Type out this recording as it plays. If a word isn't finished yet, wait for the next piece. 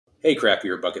Hey, Craft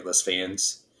Beer Bucket List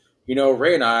fans.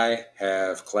 Ray and I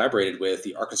have collaborated with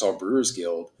the Arkansas Brewers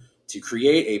Guild to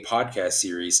create a podcast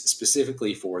series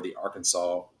specifically for the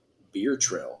Arkansas Beer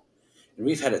Trail. And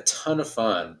we've had a ton of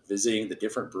fun visiting the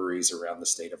different breweries around the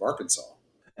state of Arkansas.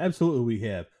 Absolutely, we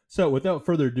have. So, without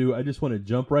further ado, I just want to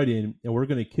jump right in, and we're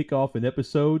going to kick off an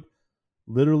episode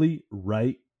literally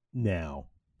right now.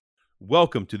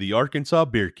 Welcome to the Arkansas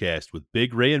Beercast with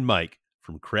Big Ray and Mike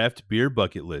from Craft Beer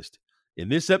Bucket List. In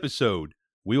this episode,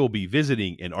 we will be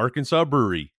visiting an Arkansas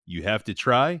brewery you have to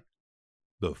try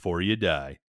before you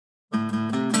die.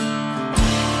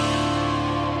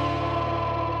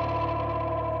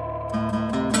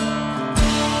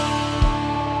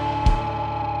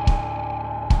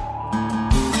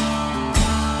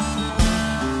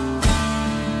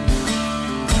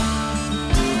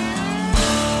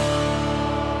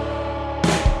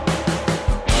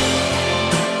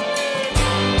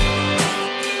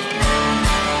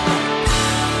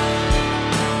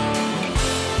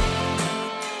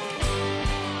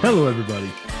 Hello, everybody.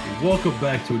 Welcome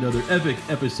back to another epic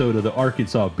episode of the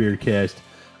Arkansas Beercast.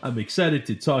 I'm excited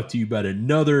to talk to you about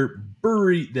another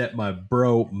brewery that my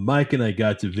bro Mike and I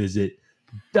got to visit,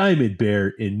 Diamond Bear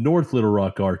in North Little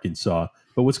Rock, Arkansas.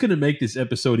 But what's going to make this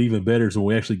episode even better is when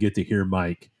we actually get to hear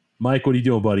Mike. Mike, what are you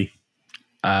doing, buddy?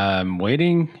 I'm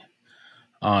waiting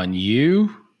on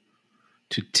you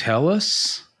to tell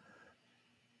us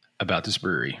about this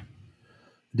brewery.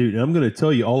 Dude, I'm going to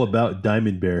tell you all about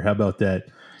Diamond Bear. How about that?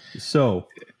 So,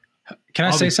 can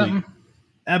I say something?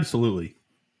 Absolutely.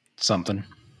 Something.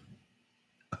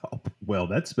 Oh, well,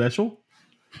 that's special.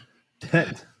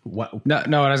 What I was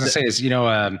going to say is,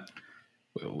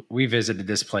 we visited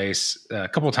this place a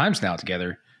couple of times now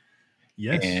together.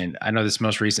 Yes. And I know this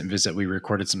most recent visit, we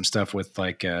recorded some stuff with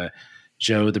like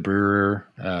Joe, the brewer,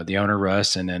 the owner,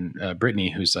 Russ, and then Brittany,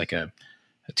 who's like a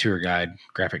tour guide,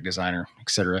 graphic designer,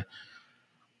 etc.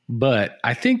 But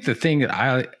I think the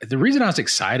reason I was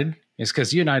excited is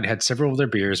because you and I had several of their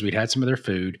beers. We'd had some of their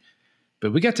food,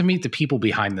 but we got to meet the people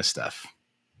behind this stuff.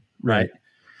 Right.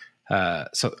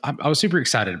 So I was super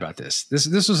excited about this.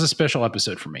 This was a special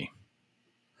episode for me.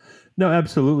 No,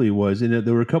 absolutely it was. And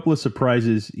there were a couple of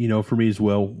surprises, for me as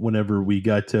well, whenever we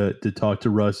got to talk to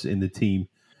Russ and the team,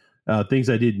 things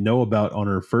I didn't know about on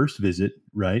our first visit.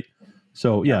 Right.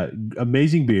 So yeah,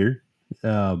 amazing beer.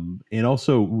 And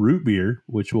also root beer,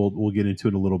 which we'll get into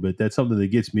in a little bit. That's something that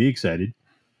gets me excited.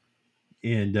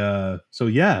 And again,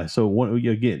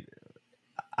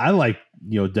 I like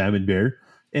Diamond Bear,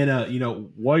 and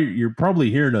while you're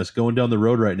probably hearing us going down the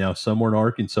road right now somewhere in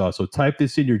Arkansas, so type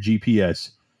this in your GPS: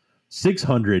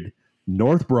 600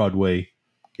 North Broadway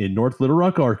in North Little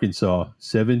Rock, Arkansas,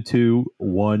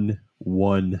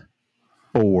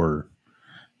 72114.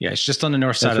 Yeah, it's just on the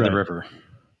north side of the river.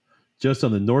 Just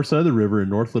on the north side of the river in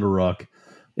North Little Rock.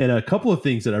 And a couple of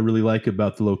things that I really like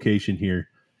about the location here.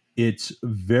 It's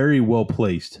very well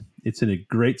placed. It's in a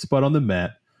great spot on the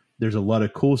map. There's a lot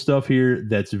of cool stuff here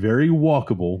that's very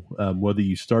walkable, whether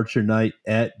you start your night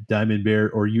at Diamond Bear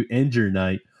or you end your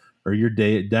night or your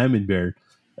day at Diamond Bear.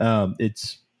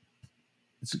 It's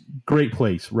a great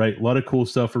place, right? A lot of cool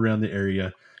stuff around the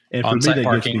area. And for me, that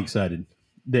gets me excited.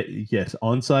 Yes,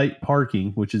 on-site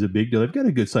parking, which is a big deal. They've got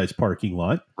a good-sized parking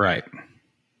lot. Right.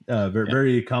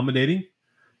 Very accommodating.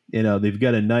 They've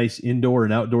got a nice indoor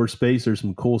and outdoor space. There's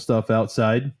some cool stuff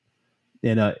outside.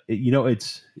 And,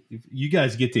 it's you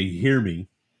guys get to hear me.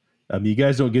 You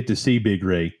guys don't get to see Big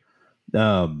Ray.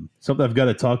 Something I've got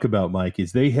to talk about, Mike,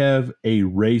 is they have a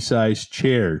Ray-sized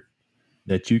chair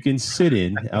that you can sit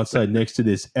in outside next to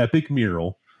this epic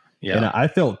mural. Yeah. And I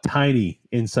felt tiny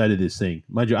inside of this thing.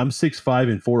 Mind you, I'm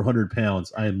 6'5" and 400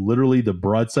 pounds. I am literally the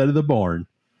broadside of the barn.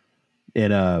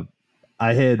 And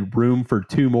I had room for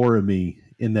two more of me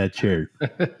in that chair.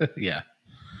 Yeah.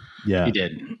 You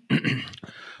did.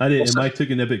 I did. And Mike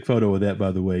took an epic photo of that, by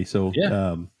the way. So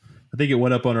I think it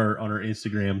went up on our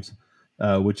Instagrams,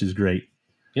 which is great.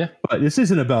 Yeah. But this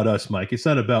isn't about us, Mike. It's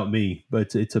not about me,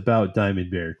 but it's about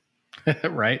Diamond Bear.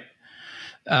 Right.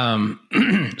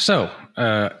 So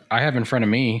I have in front of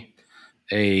me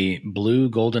a Blue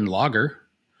Golden Lager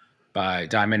by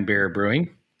Diamond Bear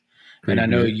Brewing. Great and I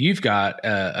know you've got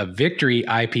a Victory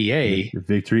IPA.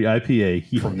 Victory IPA.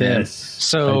 Yes.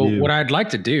 So what I'd like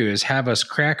to do is have us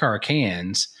crack our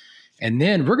cans, and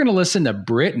then we're going to listen to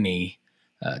Brittany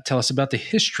tell us about the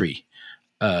history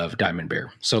of Diamond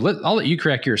Bear. So I'll let you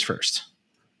crack yours first.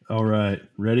 All right.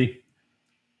 Ready?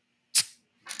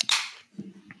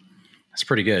 That's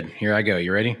pretty good. Here I go.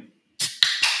 You ready?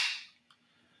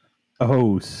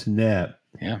 Oh, snap.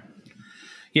 Yeah.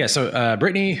 Yeah. So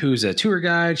Brittany, who's a tour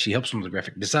guide, she helps them with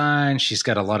graphic design. She's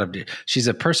got she's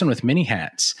a person with many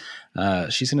hats.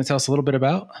 She's going to tell us a little bit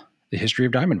about the history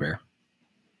of Diamond Bear.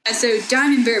 So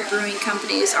Diamond Bear Brewing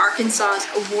Company is Arkansas's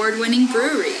award-winning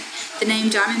brewery. The name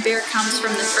Diamond Bear comes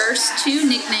from the first two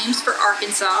nicknames for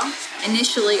Arkansas.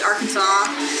 Initially, Arkansas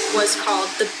was called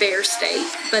the Bear State,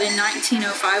 but in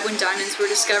 1905, when diamonds were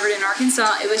discovered in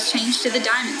Arkansas, it was changed to the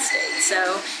Diamond State.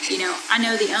 So, I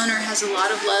know the owner has a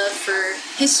lot of love for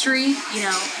history,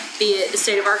 be it the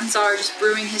state of Arkansas or just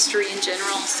brewing history in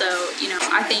general. So,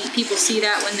 I think people see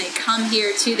that when they come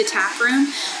here to the tap room.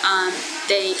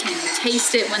 They can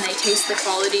taste it when they taste the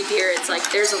quality beer. It's like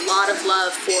there's a lot of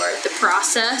love for the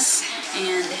process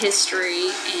and the history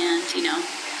and,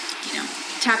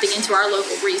 tapping into our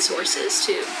local resources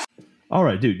too. All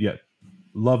right, dude. Yeah.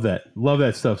 Love that. Love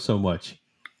that stuff so much.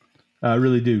 I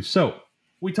really do. So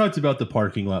we talked about the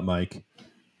parking lot, Mike.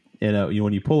 And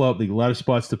when you pull up, there's a lot of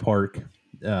spots to park.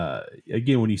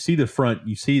 Again, when you see the front,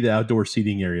 you see the outdoor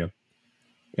seating area.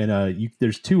 And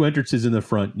there's two entrances in the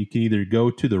front. You can either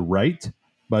go to the right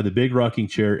by the big rocking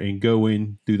chair and go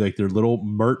in through like their little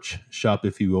merch shop,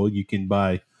 if you will. You can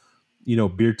buy,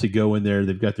 beer to go in there.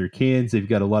 They've got their cans. They've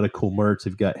got a lot of cool merch.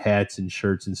 They've got hats and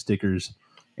shirts and stickers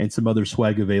and some other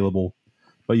swag available.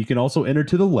 But you can also enter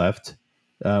to the left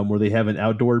where they have an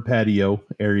outdoor patio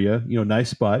area, nice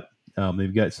spot.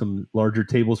 They've got some larger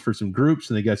tables for some groups,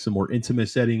 and they got some more intimate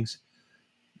settings.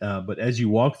 But as you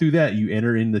walk through that, you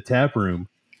enter in the tap room,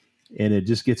 and it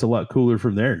just gets a lot cooler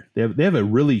from there. They have a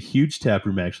really huge tap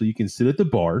room, actually. You can sit at the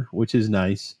bar, which is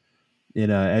nice.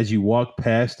 And as you walk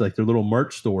past like their little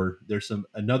merch store, there's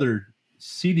another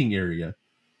seating area,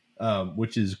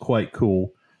 which is quite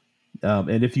cool.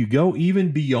 And if you go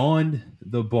even beyond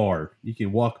the bar, you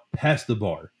can walk past the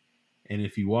bar. And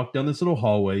if you walk down this little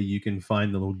hallway, you can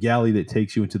find the little galley that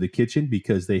takes you into the kitchen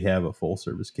because they have a full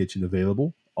service kitchen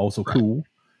available. Also cool.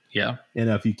 Yeah. And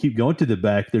if you keep going to the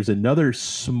back, there's another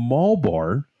small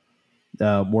bar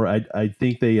where I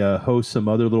think they host some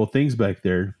other little things back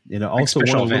there. And like also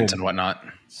special one events and whatnot.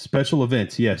 Special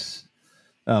events, yes.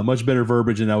 Much better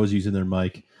verbiage than I was using there,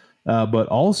 Mike. But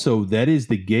also that is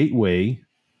the gateway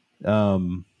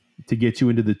to get you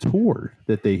into the tour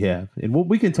that they have. And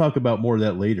we can talk about more of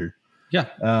that later. Yeah.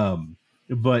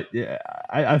 But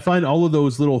I find all of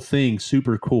those little things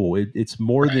super cool. It's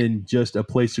more than just a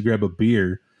place to grab a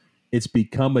beer. It's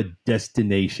become a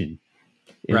destination.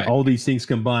 And all these things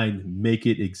combined make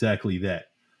it exactly that.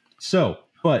 So,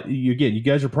 but you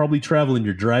guys are probably traveling.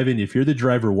 You're driving. If you're the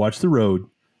driver, watch the road.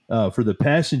 For the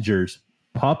passengers,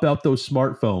 pop out those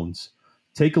smartphones.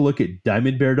 Take a look at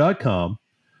diamondbear.com.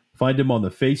 Find them on the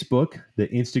Facebook, the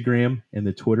Instagram, and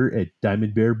the Twitter at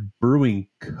Diamond Bear Brewing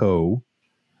Co.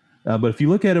 But if you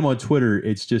look at them on Twitter,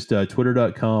 it's just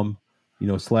twitter.com,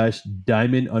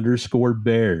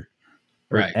 /diamond_bear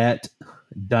or at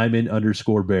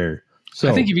diamond_bear. So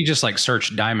I think if you just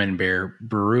search Diamond Bear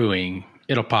Brewing,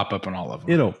 it'll pop up on all of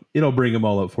them. It'll bring them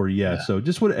all up for you. Yeah. So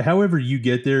just however you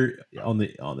get there on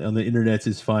the internet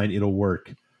is fine. It'll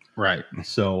work. Right.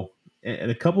 So,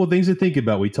 and a couple of things to think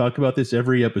about. We talk about this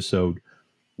every episode.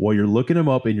 While you're looking them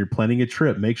up and you're planning a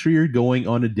trip, make sure you're going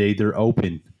on a day they're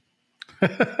open.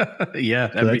 Yeah,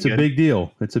 that's a big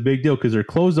deal. It's a big deal because they're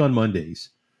closed on Mondays.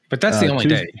 But that's the only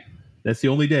day. That's the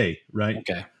only day, right?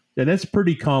 Okay. And that's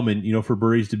pretty common, for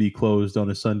breweries to be closed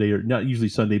on a Sunday, or not usually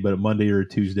Sunday, but a Monday or a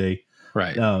Tuesday.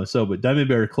 Right. But Diamond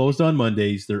Bear closed on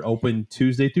Mondays. They're open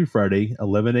Tuesday through Friday,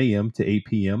 11 a.m. to 8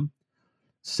 p.m.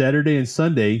 Saturday and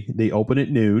Sunday, they open at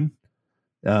noon.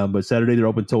 But Saturday they're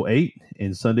open till 8,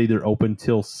 and Sunday they're open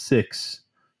till 6.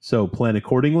 So plan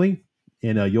accordingly,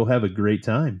 and you'll have a great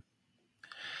time.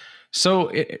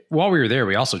 So while we were there,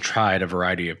 we also tried a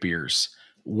variety of beers.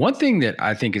 One thing that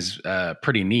I think is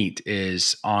pretty neat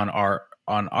is on our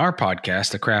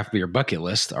podcast, the Craft Beer Bucket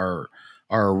List, our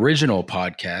original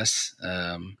podcast.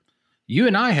 You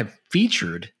and I have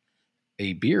featured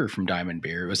a beer from Diamond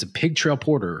Beer. It was a Pig Trail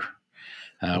Porter.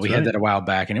 We had that a while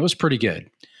back, and it was pretty good.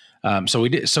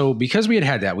 So because we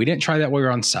had that, we didn't try that while we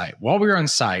were on site. While we were on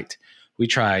site, we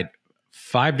tried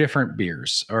 5 different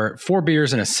beers, or 4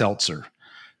 beers and a seltzer.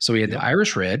 So we had the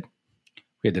Irish Red,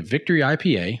 we had the Victory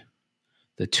IPA,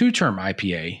 the 2-Term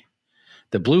IPA,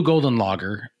 the Blue Golden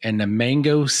Lager, and the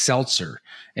Mango Seltzer.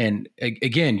 And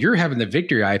again, you're having the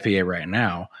Victory IPA right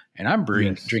now, and I'm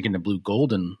drinking the Blue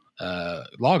Golden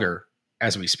Lager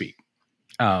as we speak.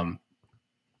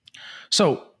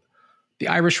 So the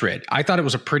Irish Red, I thought it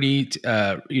was a pretty,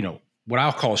 what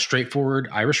I'll call a straightforward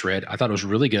Irish Red. I thought it was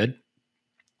really good.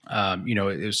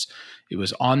 It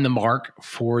was on the mark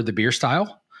for the beer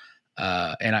style.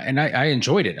 And I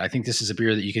enjoyed it. I think this is a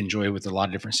beer that you can enjoy with a lot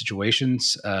of different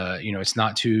situations. It's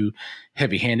not too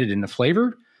heavy-handed in the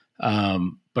flavor.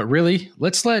 But really,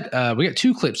 let's we got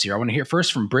 2 clips here. I want to hear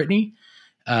first from Brittany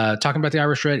talking about the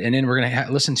Irish Red, and then we're going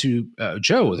to listen to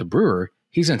Joe, the brewer.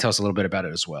 He's going to tell us a little bit about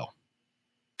it as well.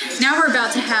 Now we're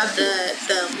about to have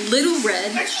the Little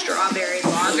Red Strawberry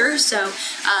Lager. So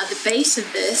the base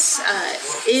of this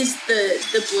is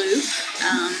the blue.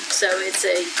 So it's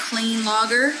a clean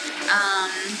lager,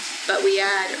 but we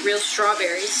add real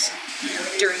strawberries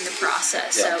during the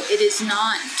process. Yeah. So it is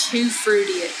not too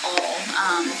fruity at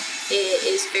all. It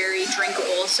is very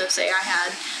drinkable. So say I had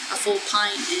a full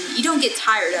pint and you don't get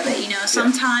tired of it.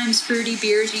 Sometimes fruity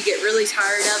beers, you get really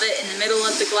tired of it in the middle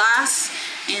of the glass.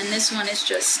 And this one is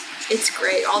it's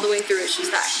great all the way through. It's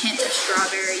just that hint of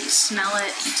strawberry. You smell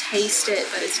it, you taste it,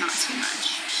 but it's not too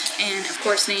much. And of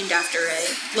course, named after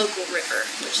a local river,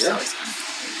 which is always fun.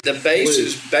 The base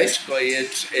is basically,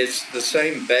 it's the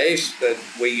same base that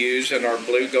we use in our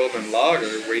Blue Golden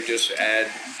Lager. We just add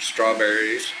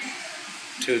strawberries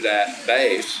to that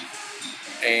base.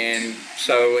 And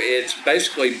so it's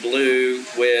basically blue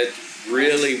with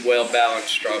really well-balanced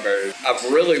strawberries. I've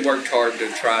really worked hard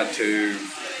to try to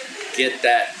get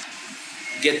that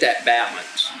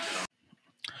balance.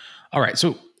 All right,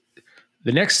 so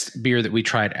the next beer that we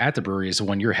tried at the brewery is the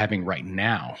one you're having right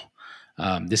now.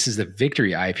 This is the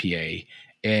Victory IPA,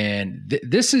 and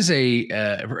this is a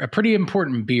pretty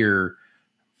important beer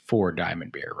for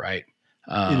Diamond Bear, right?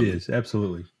 It is,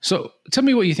 absolutely. So tell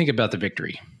me what you think about the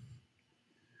Victory.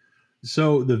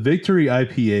 So the Victory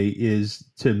IPA is,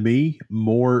 to me,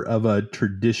 more of a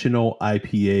traditional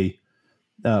IPA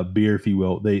beer, if you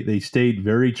will. They stayed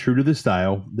very true to the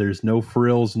style. There's no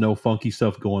frills, no funky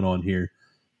stuff going on here.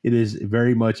 It is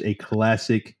very much a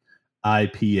classic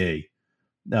IPA.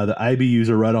 Now, the IBUs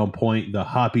are right on point. The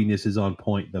hoppiness is on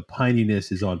point. The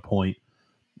pininess is on point.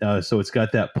 So it's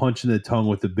got that punch in the tongue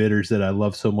with the bitters that I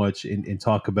love so much and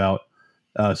talk about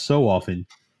so often.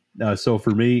 So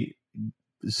for me,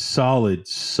 solid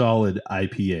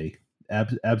IPA.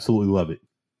 Absolutely love it.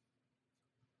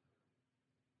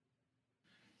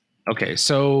 Okay,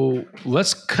 so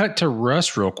let's cut to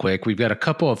Russ real quick. We've got a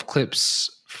couple of clips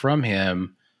from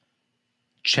him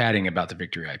chatting about the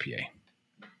Victory IPA.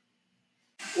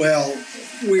 Well,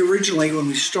 we originally, when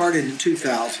we started in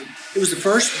 2000, it was the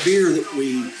first beer that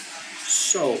we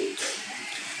sold.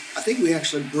 I think we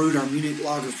actually brewed our Munich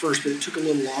Lager first, but it took a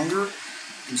little longer.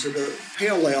 And so the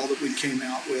pale ale that we came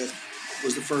out with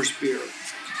was the first beer.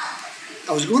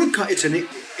 I was going to,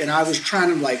 and I was trying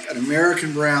to like an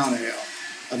American brown ale,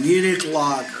 a Munich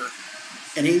Lager,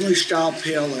 an English style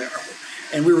pale ale.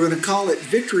 And we were going to call it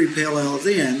Victory Pale Ale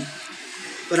then.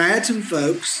 But I had some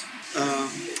folks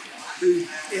who,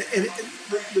 and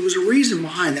there was a reason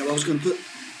behind that. I was going to put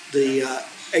the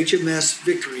HMS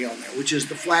Victory on there, which is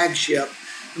the flagship,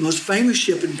 the most famous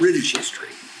ship in British history,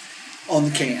 on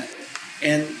the can.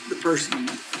 And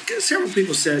several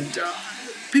people said,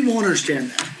 people won't understand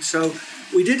that. So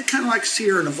we did kind of like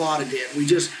Sierra Nevada did.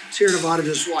 Sierra Nevada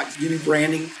just like unit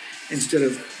branding instead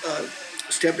of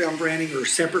step-down branding or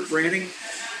separate branding.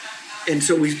 And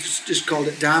so we just called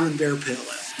it Diamond Bear Pale Ale.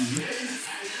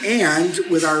 Mm-hmm. And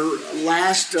with our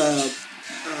last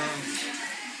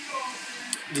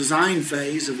design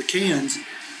phase of the cans,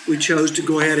 we chose to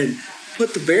go ahead and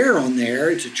put the bear on there.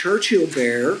 It's a Churchill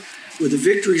bear with a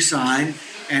Victory sign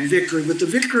and Victory. But the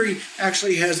Victory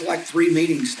actually has like 3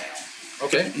 meanings now.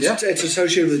 Okay, yeah. It's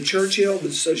associated with Churchill, but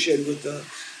it's associated with the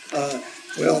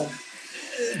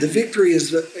Victory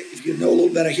is, if you know a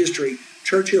little bit of history,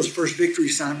 Churchill's first Victory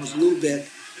sign was a little bit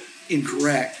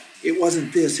incorrect. It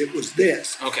wasn't this, it was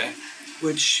this. Okay.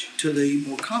 Which to the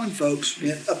more common folks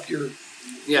meant up your...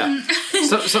 Yeah,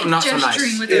 something not so nice.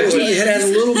 It had a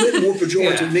little bit more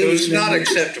pejorative meaning. It was not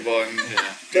acceptable.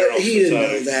 But he didn't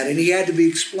know that, and he had to be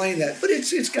explained that. But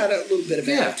it's got a little bit of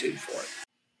attitude for it.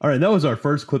 All right, that was our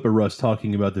first clip of Russ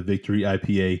talking about the Victory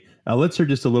IPA. Let's hear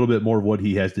just a little bit more of what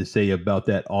he has to say about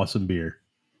that awesome beer.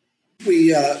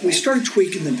 We started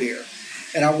tweaking the beer,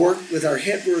 and I worked with our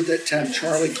head brewer at that time,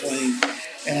 Charlie Kling,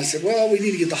 and I said, well, we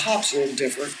need to get the hops a little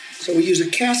different. So we use a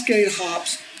Cascade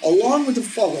hops along with the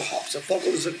Fuggle hops. The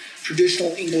Fuggle is a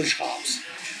traditional English hops.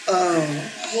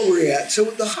 Where we're at. So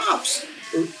the hops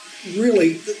are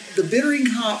really, the bittering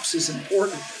hops is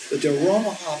important, but the aroma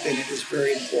hop in it is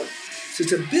very important. So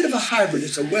it's a bit of a hybrid.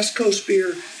 It's a West Coast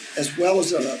beer as well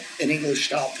as an English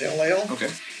style pale ale. Okay.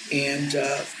 And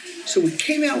so we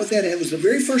came out with that, and it was the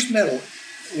very first medal.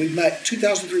 We met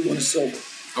 2003 won a silver.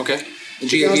 Okay. The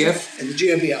GABF? And the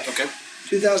GABF. Okay.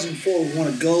 2004 we won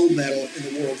a gold medal in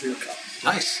the World Beer Cup.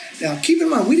 Nice. Now, keep in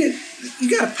mind, you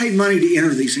got to pay money to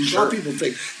enter these things. A lot of people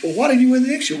think, well, why didn't you win the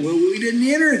next year? Well, we didn't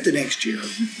enter it the next year.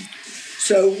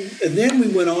 So, and then we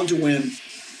went on to win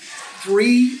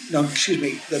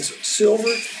that's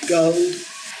silver,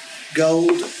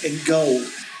 gold, and gold.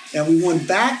 Now, we won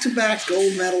back-to-back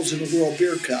gold medals in the World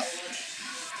Beer Cup.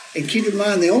 And keep in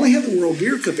mind, they only have the World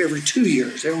Beer Cup every 2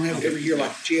 years. They don't have it every year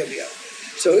like the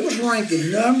GMO. So it was ranked the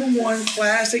 #1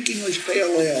 classic English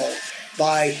Pale Ale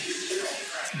by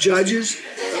judges,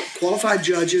 qualified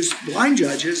judges, blind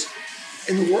judges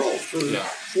in the world for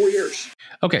 4 years.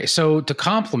 Okay, so to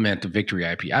complement the Victory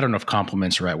IPA, I don't know if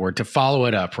compliment's the right word. To follow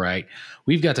it up, right?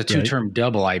 We've got the two-term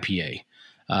double IPA.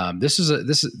 This was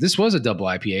a double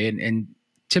IPA, and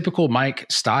typical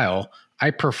Mike style,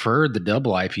 I preferred the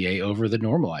double IPA over the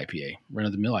normal IPA,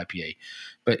 run-of-the-mill IPA.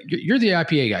 But you're the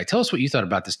IPA guy. Tell us what you thought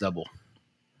about this double.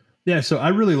 Yeah, so I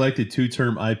really like the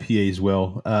two-term IPA as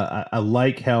well. I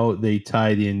like how they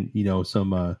tied in,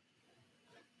 some.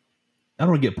 I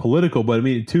don't want to get political, but I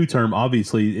mean, two-term.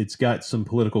 Obviously, it's got some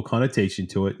political connotation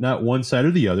to it. Not one side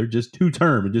or the other, just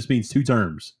two-term. It just means 2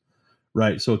 terms,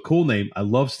 right? So a cool name. I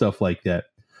love stuff like that.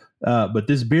 But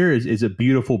this beer is a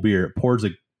beautiful beer. It pours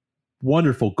a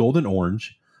wonderful golden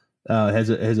orange. Has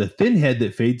a thin head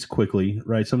that fades quickly,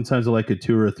 right? Sometimes I like a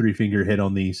 2 or a 3 finger head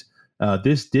on these.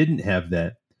 This didn't have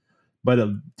that. But it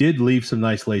did leave some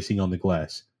nice lacing on the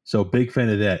glass. So big fan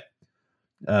of that.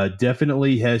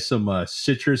 Definitely has some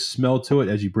citrus smell to it.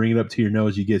 As you bring it up to your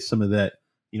nose, you get some of that,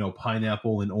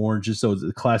 pineapple and orange. Just so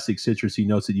the classic citrusy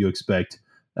notes that you expect.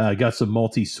 Got some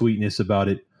malty sweetness about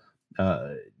it.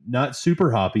 Not super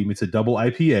hoppy. It's a double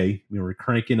IPA. We're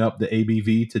cranking up the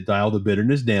ABV to dial the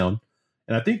bitterness down.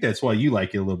 And I think that's why you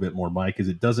like it a little bit more, Mike, is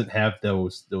it doesn't have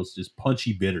those just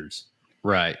punchy bitters.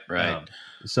 Right.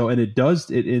 So, and it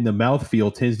in the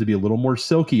mouthfeel tends to be a little more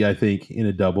silky, I think, in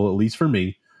a double, at least for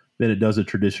me, than it does a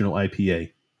traditional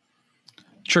IPA.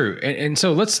 True. And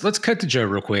so let's cut to Joe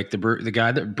real quick. The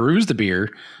guy that brews the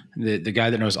beer, the guy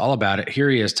that knows all about it.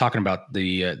 Here he is talking about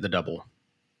the double.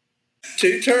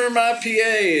 Two-term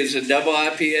IPA is a double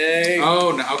IPA.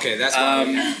 Oh, no, okay, that's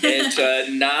it's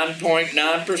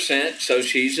 9.9%. So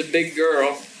she's a big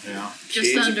girl. Yeah,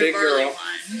 she's a big girl.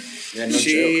 Yeah, no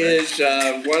she joke,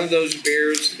 is one of those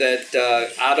beers that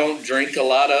I don't drink a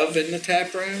lot of in the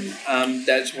tap room.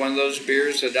 That's one of those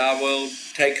beers that I will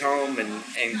take home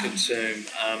and consume.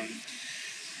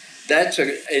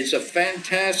 It's a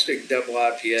fantastic double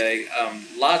IPA.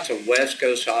 Lots of West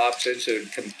Coast hops. It's a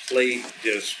complete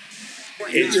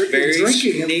it's very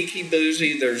sneaky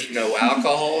boozy. There's no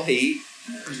alcohol heat.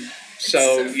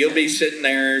 So you'll be sitting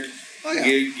there. Oh, yeah.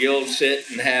 You'll sit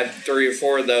and have 3 or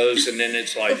 4 of those, and then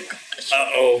it's like,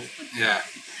 uh-oh. Yeah.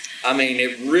 I mean,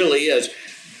 it really is.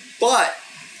 But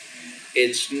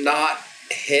it's not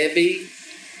heavy.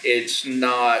 It's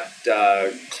not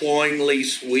cloyingly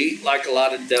sweet like a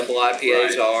lot of double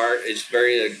IPAs are. It's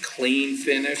very clean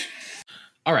finish.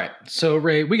 All right. So,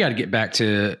 Ray, we got to get back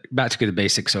to the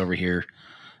basics over here.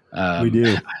 We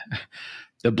do.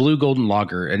 The Blue Golden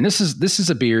Lager. And this is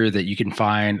a beer that you can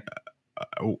find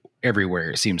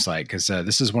everywhere, it seems like, because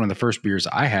this is one of the first beers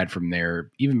I had from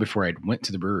there, even before I went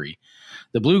to the brewery.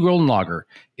 The Blue Golden Lager.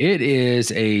 It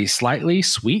is a slightly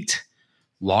sweet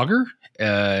lager.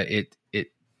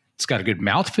 It's got a good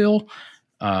mouthfeel.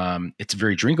 It's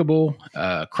very drinkable,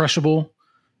 crushable.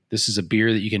 This is a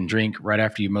beer that you can drink right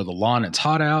after you mow the lawn. It's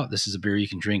hot out. This is a beer you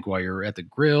can drink while you're at the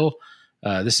grill.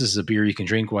 This is a beer you can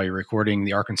drink while you're recording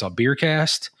the Arkansas Beer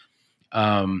Cast.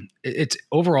 It's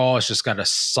overall, it's just got a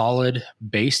solid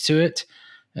base to it,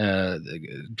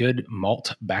 good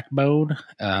malt backbone.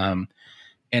 And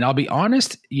I'll be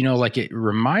honest, it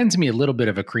reminds me a little bit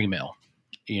of a cream ale,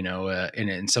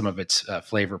 in some of its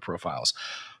flavor profiles.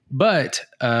 But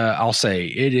I'll say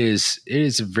it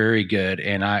is very good.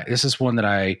 And this is one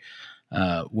that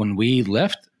when we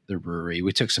left the brewery,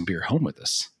 we took some beer home with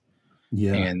us.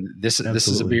 Yeah, and this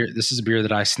is a beer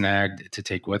that I snagged to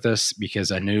take with us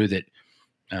because I knew that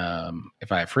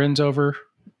if I have friends over,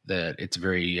 that it's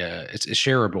very it's a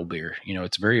shareable beer.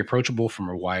 It's very approachable from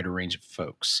a wider range of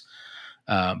folks.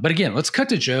 But again, let's cut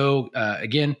to Joe.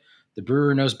 Again, the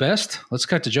brewer knows best. Let's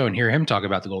cut to Joe and hear him talk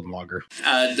about the Golden Lager.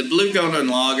 The Blue Golden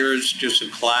Lager is just a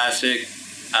classic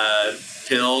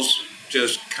Pils,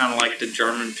 just kind of like the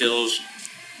German Pils,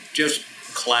 just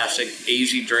classic,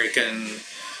 easy drinking,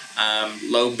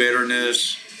 low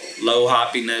bitterness, low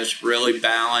hoppiness, really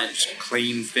balanced,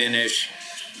 clean finish.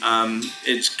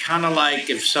 It's kind of like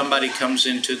if somebody comes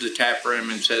into the tap room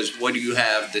and says, "What do you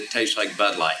have that tastes like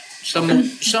Bud Light?"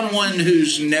 Someone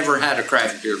who's never had a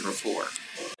craft beer before.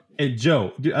 And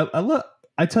Joe,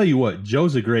 I tell you what,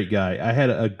 Joe's a great guy. I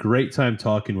had a great time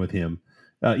talking with him.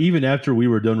 even after we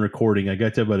were done recording, I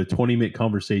got to have about a 20-minute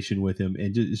conversation with him,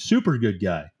 and just super good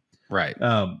guy. Right.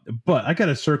 But I got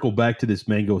to circle back to this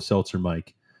mango seltzer,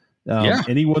 Mike. Yeah.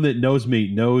 Anyone that knows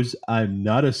me knows I'm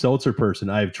not a seltzer person.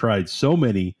 I've tried so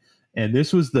many, and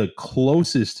this was the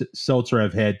closest seltzer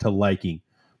I've had to liking.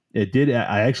 It did.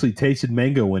 I actually tasted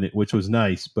mango in it, which was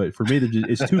nice. But for me,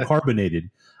 it's too carbonated.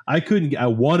 I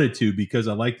wanted to because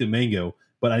I like the mango,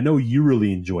 but I know you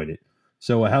really enjoyed it.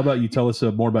 So how about you tell us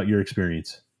more about your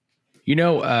experience? You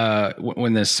know,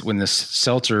 when this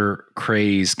seltzer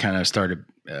craze kind of started,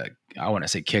 I want to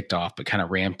say kicked off, but kind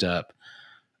of ramped up,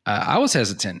 I was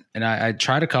hesitant, and I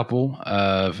tried a couple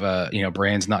of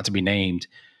brands not to be named,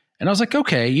 and I was like,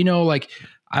 okay, like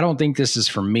I don't think this is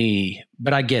for me,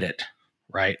 but I get it,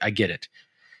 right? I get it.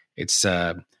 It's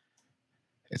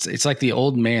like the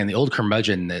old man, the old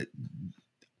curmudgeon that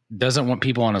doesn't want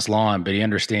people on his lawn, but he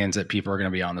understands that people are going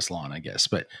to be on this lawn, I guess.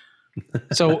 But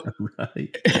so,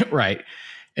 Right. right.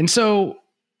 And so,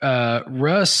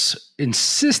 Russ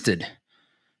insisted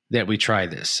that we try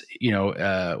this. We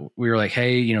were like,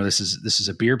 hey, this is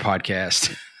a beer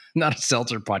podcast, not a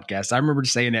seltzer podcast. I remember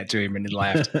saying that to him and he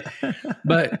laughed,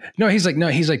 but no, he's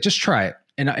like, just try it.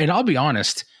 And I'll be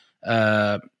honest,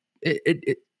 I'm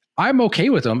okay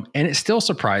with them, and it still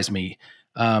surprised me.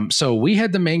 So we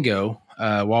had the mango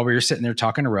while we were sitting there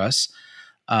talking to Russ.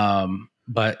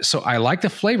 But so I like the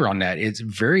flavor on that. It's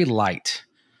very light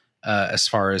as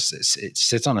far as it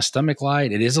sits on a stomach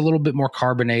light. It is a little bit more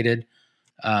carbonated.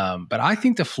 But I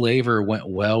think the flavor went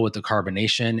well with the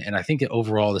carbonation. And I think that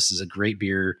overall, this is a great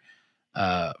beer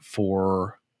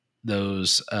for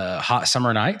those hot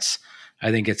summer nights.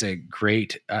 I think it's a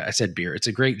great, I said beer, it's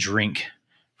a great drink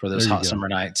for those hot summer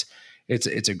nights.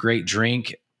 It's a great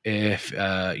drink if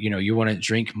you want to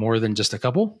drink more than just a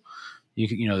couple. You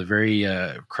can, they're very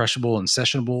crushable and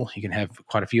sessionable. You can have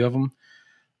quite a few of them.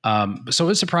 So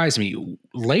it surprised me.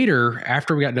 Later,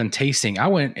 after we got done tasting, I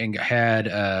went and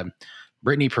had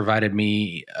Brittany provided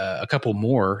me a couple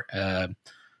more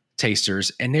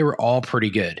tasters, and they were all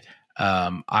pretty good.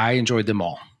 I enjoyed them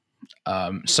all.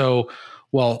 So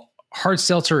while hard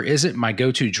seltzer isn't my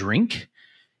go-to drink,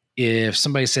 if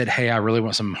somebody said, hey, I really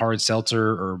want some hard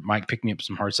seltzer, or Mike, pick me up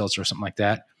some hard seltzer or something like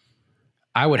that,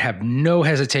 I would have no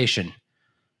hesitation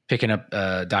picking up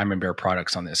Diamond Bear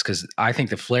products on this, because I think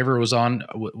the flavor was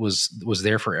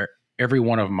there for every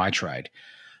one of them I tried.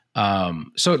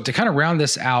 So to kind of round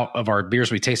this out of our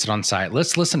beers we tasted on site,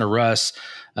 let's listen to Russ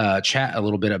chat a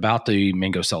little bit about the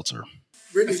mango seltzer.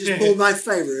 Brittany just pulled my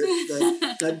favorite,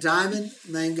 the Diamond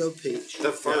Mango Peach.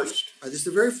 The first. This is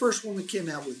the very first one we came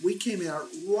out with. We came out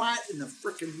right in the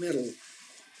freaking middle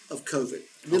of COVID,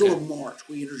 middle of March.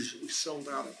 We introduced it. We sold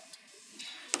out of it.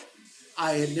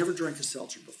 I had never drank a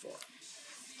seltzer before.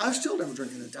 I've still never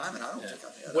drinking a Diamond. I don't think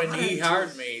I've had. When he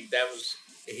hired me,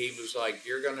 he was like,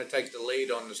 "You're going to take the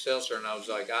lead on the seltzer," and I was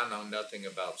like, "I know nothing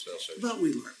about seltzer." But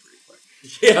we learned pretty quick.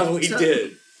 Yeah, we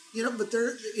did. But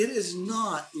it is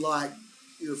not like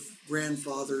your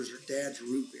grandfather's or dad's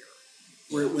root beer,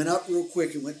 where it went up real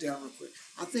quick and went down real quick.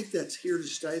 I think that's here to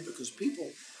stay because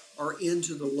people are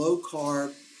into the low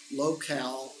carb, low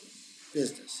cal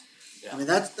business. Yeah. I mean,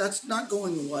 that's not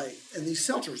going away. And these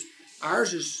seltzers,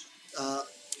 ours is 5%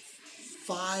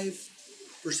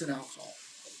 alcohol,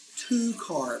 2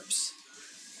 carbs.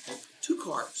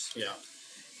 Yeah.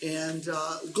 And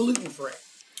gluten free.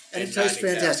 And it tastes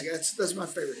fantastic. That's my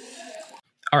favorite.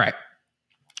 All right.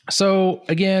 So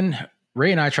again,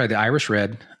 Ray and I tried the Irish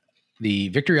Red, the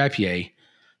Victory IPA,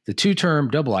 the 2-term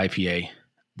double IPA,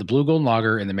 the Blue Golden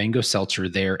Lager, and the Mango Seltzer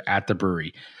there at the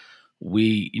brewery.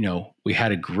 We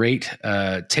had a great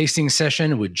tasting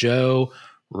session with Joe,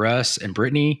 Russ, and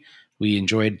Brittany. We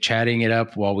enjoyed chatting it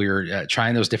up while we were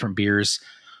trying those different beers.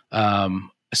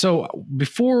 So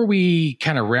before we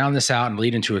kind of round this out and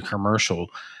lead into a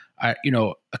commercial, a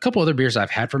couple other beers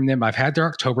I've had from them. I've had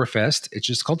their Oktoberfest. It's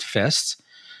just called Fest.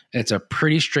 It's a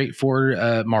pretty straightforward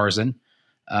Marzen.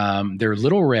 Their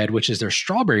Little Red, which is their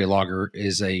strawberry lager,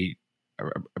 is a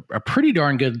pretty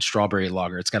darn good strawberry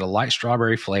lager. It's got a light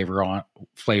strawberry flavor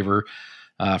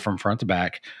from front to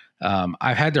back.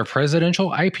 I've had their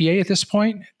Presidential IPA at this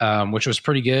point, which was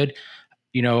pretty good.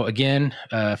 Again,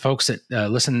 folks that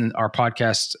listen to our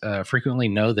podcast frequently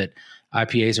know that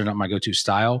IPAs are not my go-to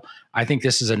style. I think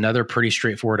this is another pretty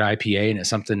straightforward IPA, and it's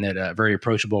something that very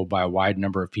approachable by a wide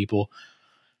number of people.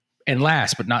 And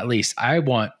last but not least, I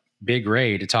want Big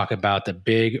Ray to talk about the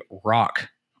Big Rock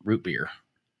root beer.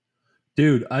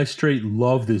 Dude, I straight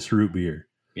love this root beer.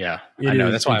 Yeah, I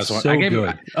know. That's why I was so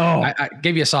good. I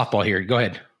gave you a softball here. Go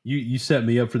ahead. You set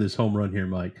me up for this home run here,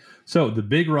 Mike. So the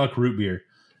Big Rock root beer,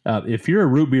 if you're a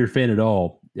root beer fan at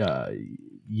all,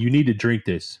 you need to drink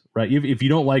this, right? If you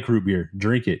don't like root beer,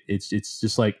 drink it. It's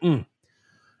just like,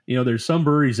 there's some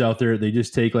breweries out there, they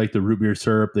just take like the root beer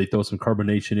syrup, they throw some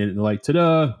carbonation in it, and they're like,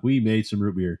 ta-da, we made some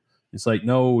root beer. It's like,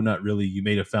 no, not really. You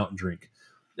made a fountain drink.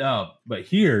 But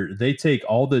here, they take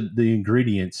all the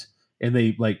ingredients and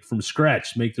they, like, from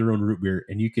scratch, make their own root beer,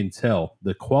 and you can tell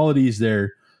the quality is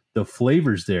there, the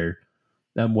flavor's there.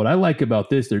 What I like about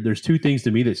this, there's two things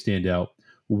to me that stand out.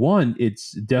 One,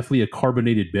 it's definitely a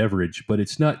carbonated beverage, but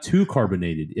it's not too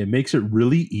carbonated. It makes it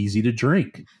really easy to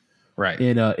drink. Right.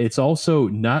 And it's also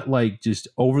not like just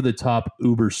over the top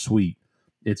uber sweet.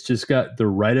 It's just got the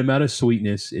right amount of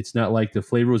sweetness. It's not like the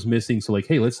flavor was missing. So like,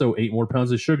 hey, let's throw 8 more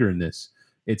pounds of sugar in this.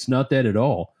 It's not that at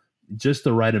all. Just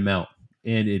the right amount.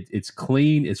 And it's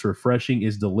clean. It's refreshing.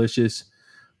 It's delicious.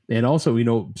 And also,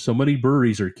 so many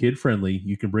breweries are kid friendly.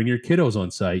 You can bring your kiddos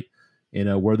on site,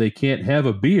 and where they can't have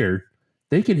a beer,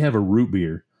 they can have a root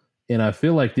beer. And I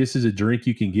feel like this is a drink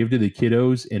you can give to the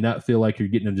kiddos and not feel like you're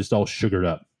getting them just all sugared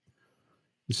up.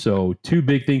 So 2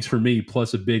 big things for me,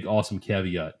 plus a big, awesome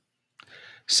caveat.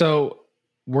 So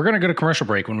we're going to go to commercial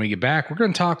break. When we get back, we're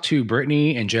going to talk to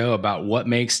Brittany and Joe about what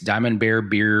makes Diamond Bear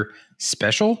beer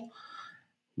special,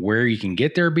 where you can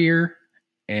get their beer,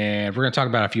 and we're going to talk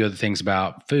about a few other things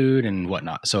about food and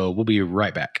whatnot. So we'll be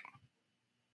right back.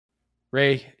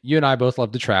 Ray, you and I both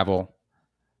love to travel.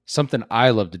 Something I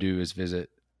love to do is visit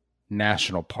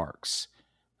national parks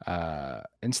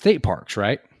and state parks,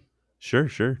 right? Sure.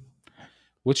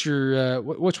 What's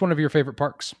which one of your favorite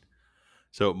parks?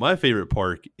 So my favorite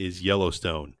park is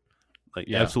Yellowstone.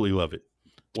 Absolutely love it.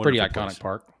 It's pretty iconic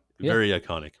park. Very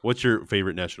iconic. What's your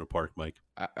favorite national park, Mike?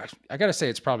 I got to say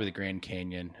it's probably the Grand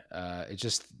Canyon. It's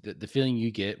just the feeling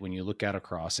you get when you look out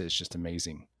across it is just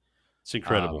amazing. It's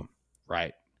incredible.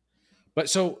 Right. But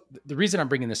so the reason I'm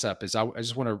bringing this up is I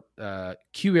just want to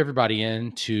cue everybody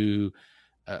in to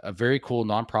a very cool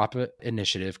nonprofit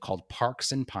initiative called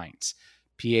Parks and Pints,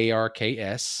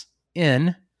 PARKSNPINTS.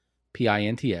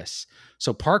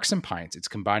 So Parks and Pints, it's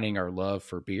combining our love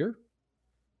for beer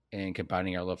and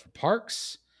combining our love for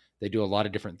parks. They do a lot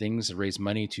of different things to raise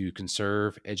money to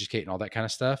conserve, educate, and all that kind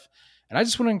of stuff. And I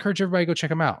just want to encourage everybody to go check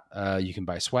them out. You can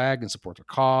buy swag and support their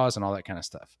cause and all that kind of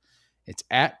stuff. It's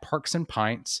at Parks and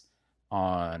Pints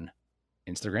on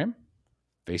Instagram,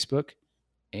 Facebook,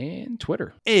 and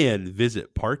Twitter. And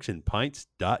visit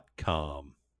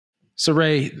parksandpints.com. So,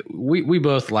 Ray, we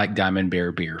both like Diamond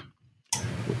Bear beer.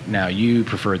 Now, you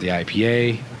prefer the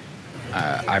IPA.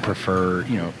 I prefer,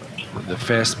 the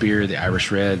Fest beer, the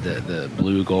Irish Red, the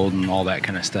Blue Golden, all that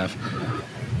kind of stuff.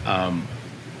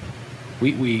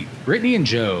 Brittany and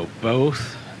Joe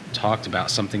both talked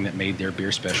about something that made their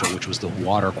beer special, which was the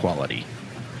water quality.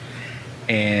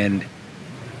 And,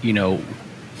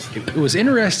 it was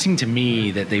interesting to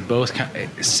me that they both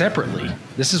separately,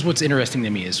 this is what's interesting to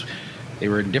me is they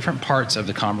were in different parts of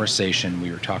the conversation.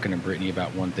 We were talking to Brittany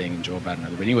about one thing and Joe about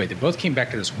another. But anyway, they both came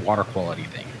back to this water quality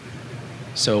thing.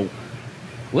 So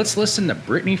let's listen to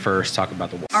Brittany first talk about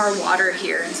the water. Our water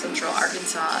here in Central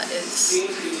Arkansas is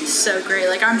so great.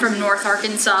 Like, I'm from North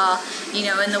Arkansas,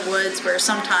 in the woods where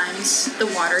sometimes the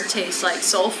water tastes like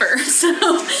sulfur. So,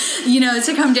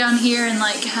 to come down here and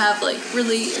have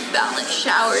really balanced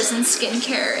showers and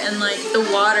skincare, and the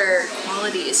water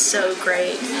quality is so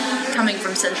great coming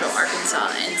from Central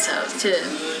Arkansas. And so to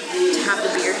have the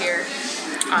beer here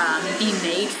be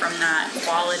made from that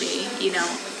quality,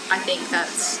 I think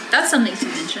that's something to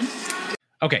mention.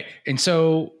 Okay, and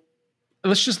so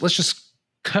let's just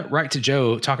cut right to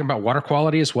Joe talking about water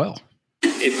quality as well.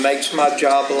 It makes my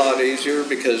job a lot easier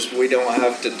because we don't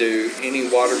have to do any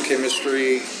water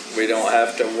chemistry. We don't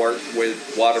have to work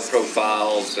with water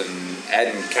profiles and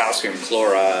adding calcium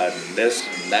chloride and this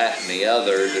and that and the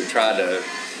other to try to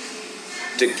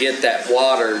get that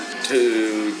water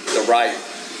to the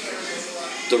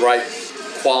right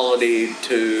quality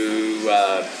to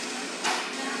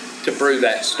brew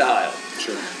that style.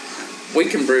 Sure. We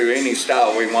can brew any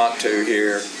style we want to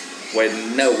here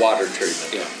with no water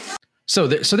treatment. Yeah. So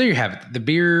there you have it. The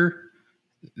beer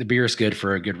is good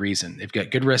for a good reason. They've got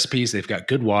good recipes, they've got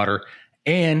good water,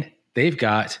 and they've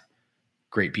got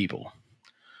great people.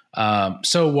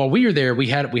 So while we were there, we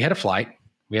had a flight.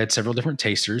 We had several different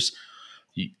tasters.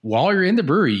 While you're in the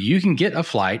brewery, you can get a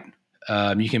flight.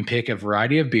 You can pick a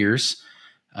variety of beers.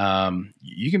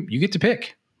 You get to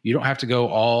pick. You don't have to go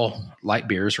all light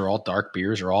beers or all dark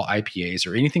beers or all IPAs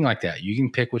or anything like that. You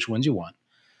can pick which ones you want.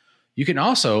 You can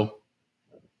also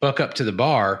buck up to the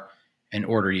bar and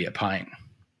order you a pint,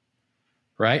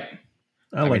 right?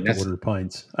 I like to order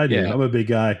pints. I do. Yeah. I'm a big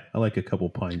guy. I like a couple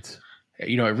pints.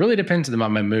 It really depends on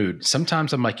my mood.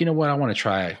 Sometimes I'm like, you know what? I want to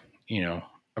try, a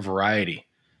variety.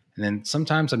 And And then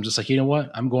sometimes I'm just like, you know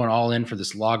what? I'm going all in for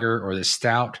this lager or this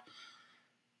stout.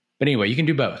 But anyway, you can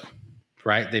do both,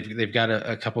 right? They've got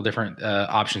a couple different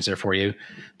options there for you.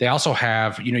 They also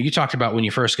have, you talked about when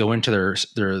you first go into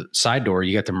their side door,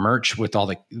 you got the merch with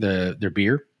all their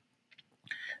beer.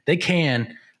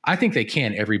 I think they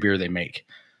can every beer they make.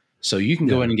 So you can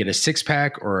go in and get a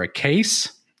 6-pack or a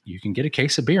case. You can get a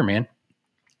case of beer, man,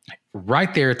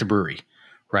 right there at the brewery,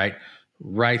 right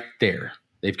there.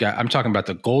 I'm talking about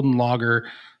the Golden Lager,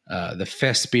 the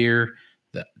Fest beer,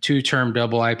 the 2-term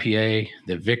double IPA,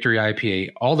 the Victory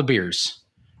IPA, all the beers,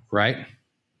 right?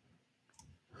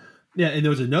 Yeah, and there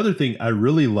was another thing I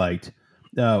really liked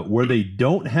where they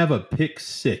don't have a pick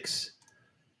 6.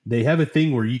 They have a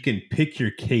thing where you can pick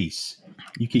your case.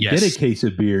 You can get a case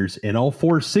of beers, and all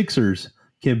 4 sixers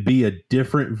can be a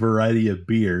different variety of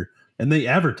beer, and they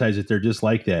advertise it there just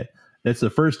like that. That's the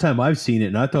first time I've seen it,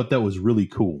 and I thought that was really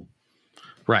cool.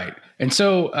 Right. And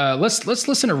so let's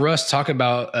listen to Russ talk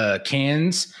about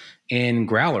cans and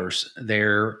growlers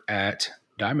there at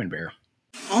Diamond Bear.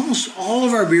 Almost all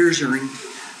of our beers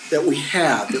that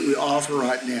we offer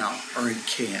right now are in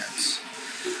cans.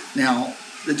 Now,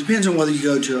 it depends on whether you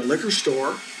go to a liquor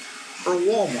store or a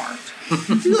Walmart.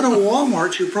 If you go to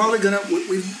Walmart, you're probably going to,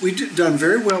 we've done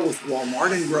very well with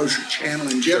Walmart and grocery channel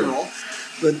in general,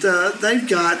 but they've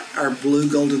got our Blue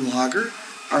Golden Lager,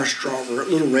 our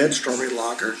Little Red Strawberry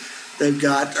Lager. They've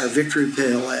got our Victory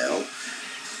Pale Ale.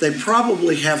 They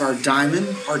probably have our Diamond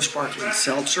Hard Sparkling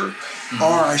Seltzer or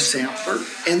our Sampler,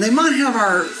 and they might have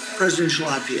our Presidential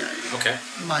IPA. Okay.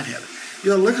 They might have it.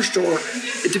 You go to a liquor store,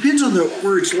 it depends on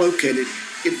where it's located.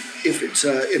 If it's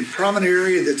in a prominent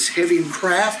area that's heavy in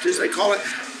craft, as they call it,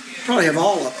 probably have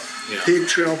all of them. Yeah. Pig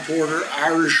Trail Porter,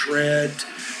 Irish Red,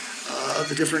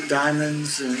 the different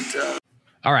diamonds. And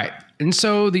all right. And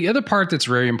so the other part that's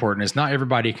very important is not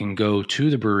everybody can go to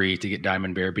the brewery to get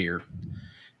Diamond Bear beer.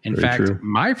 In fact,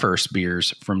 my first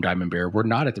beers from Diamond Bear were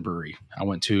not at the brewery. I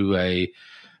went to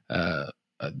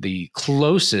the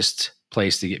closest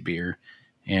place to get beer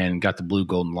and got the Blue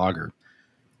Golden Lager.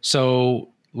 So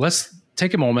let's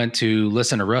take a moment to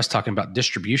listen to Russ talking about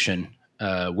distribution,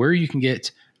 where you can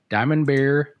get Diamond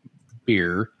Bear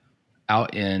beer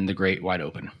out in the great wide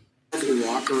open.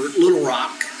 Little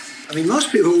Rock. I mean,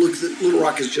 most people look at Little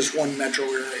Rock as just one metro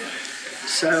area.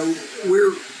 So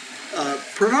we're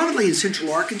predominantly in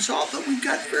central Arkansas, but we've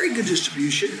got very good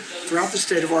distribution throughout the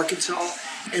state of Arkansas,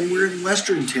 and we're in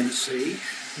western Tennessee.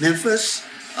 Memphis,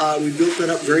 we built that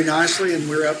up very nicely, and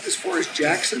we're up as far as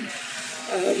Jackson.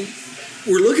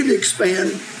 We're looking to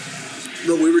expand,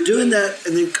 but we were doing that,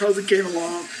 and then COVID came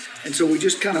along, and so we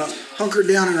just kind of hunkered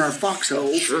down in our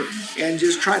foxholes and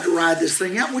just tried to ride this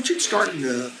thing out, which it's starting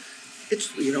to.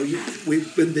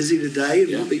 We've been busy today,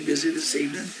 and we'll be busy this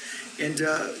evening, and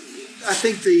I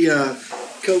think the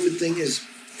COVID thing is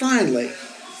finally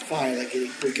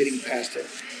we're getting past it.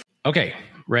 Okay,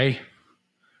 Ray,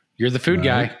 you're the food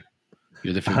guy.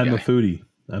 You're the food guy. I'm a foodie.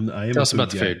 I am. Tell us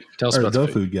about the food. Tell us about the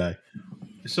food guy.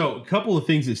 So a couple of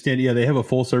things that stand. Yeah, they have a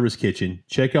full service kitchen.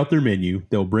 Check out their menu.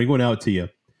 They'll bring one out to you.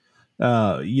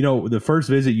 The first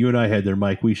visit you and I had there,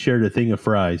 Mike, we shared a thing of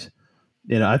fries,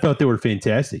 and I thought they were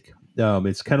fantastic.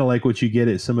 It's kind of like what you get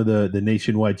at some of the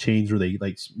nationwide chains where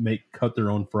they cut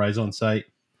their own fries on site.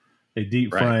 They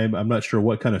deep fry them. I'm not sure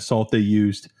what kind of salt they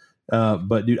used,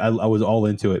 but dude, I was all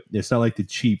into it. It's not like the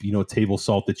cheap, table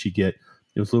salt that you get.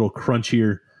 It was a little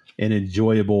crunchier and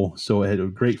enjoyable. So it had a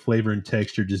great flavor and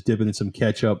texture. Just dipping in some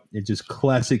ketchup. It's just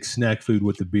classic snack food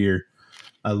with the beer.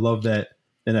 I love that,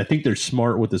 and I think they're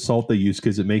smart with the salt they use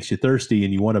because it makes you thirsty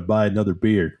and you want to buy another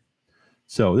beer.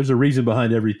 So there's a reason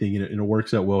behind everything, and it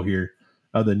works out well here.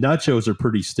 The nachos are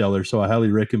pretty stellar, so I highly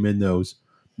recommend those.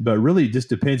 But really, it just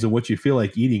depends on what you feel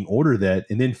like eating. Order that,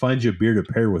 and then find you a beer to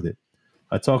pair with it.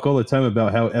 I talk all the time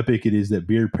about how epic it is that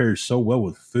beer pairs so well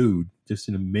with food. Just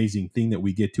an amazing thing that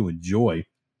we get to enjoy.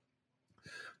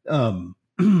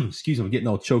 Excuse me, I'm getting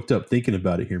all choked up thinking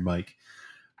about it here, Mike.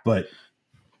 But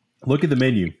look at the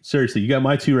menu. Seriously, you got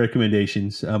my 2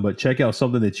 recommendations, but check out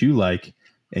something that you like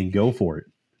and go for it.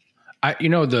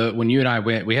 When you and I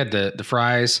went, we had the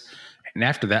fries, and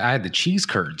after that, I had the cheese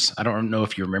curds. I don't know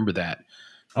if you remember that.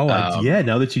 Oh,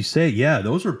 now that you say,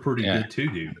 those are pretty good too,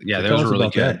 dude. Yeah, those were really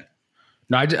good. That.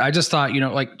 No, I just thought,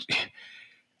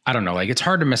 I don't know, it's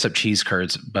hard to mess up cheese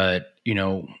curds, but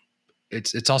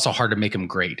it's also hard to make them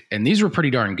great. And these were pretty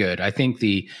darn good. I think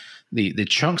the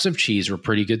chunks of cheese were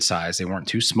pretty good size. They weren't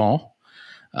too small.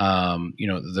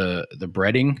 The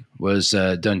breading was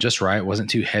done just right. It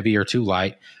wasn't too heavy or too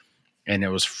light. And it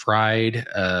was fried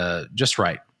just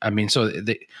right. I mean, so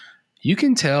you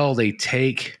can tell they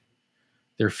take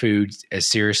their food as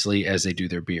seriously as they do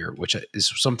their beer, which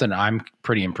is something I'm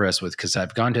pretty impressed with, because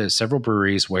I've gone to several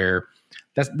breweries where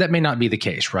that may not be the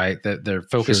case, right? That their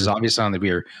focus is obviously on the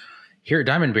beer. Here at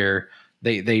Diamond Bear,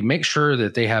 they make sure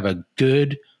that they have a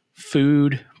good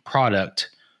food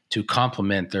product to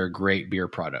complement their great beer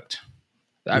product.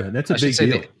 Yeah, that's a big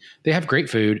deal. They have great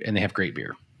food and they have great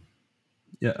beer.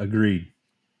 Yeah, agreed.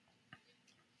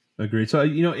 So,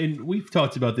 and we've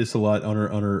talked about this a lot on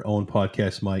our own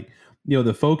podcast, Mike.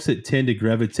 The folks that tend to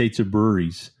gravitate to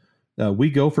breweries, we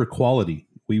go for quality.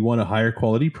 We want a higher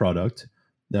quality product.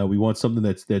 We want something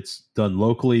that's done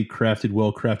locally,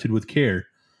 well crafted with care.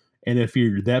 And if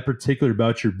you're that particular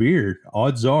about your beer,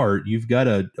 odds are you've got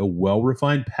a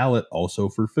well-refined palate also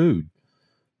for food.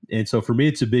 And so for me,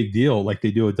 it's a big deal, like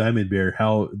they do at Diamond Bear,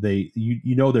 how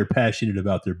they're passionate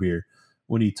about their beer.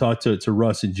 When you talk to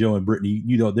Russ and Joe and Brittany,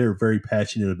 they're very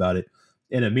passionate about it.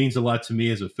 And it means a lot to me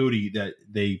as a foodie that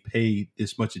they pay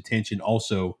this much attention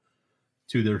also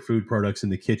to their food products in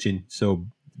the kitchen. So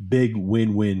big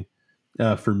win-win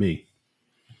for me.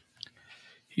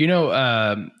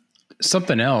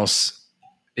 Something else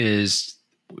is,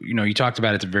 you talked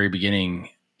about at the very beginning,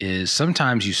 is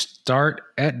sometimes you start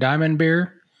at Diamond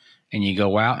Bear and you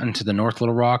go out into the North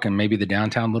Little Rock and maybe the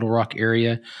downtown Little Rock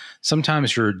area.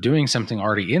 Sometimes you're doing something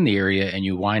already in the area and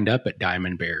you wind up at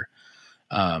Diamond Bear.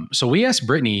 So we asked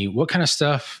Brittany what kind of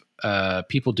stuff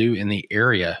people do in the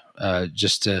area,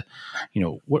 just to,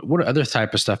 what other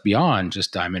type of stuff beyond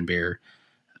just Diamond Bear.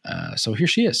 So here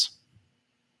she is.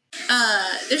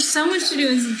 There's so much to do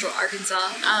in Central Arkansas.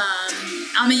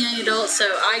 I'm a young adult, so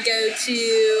I go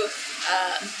to,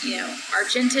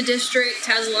 Argenta District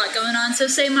has a lot going on. So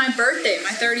say my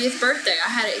 30th birthday, I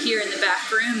had it here in the back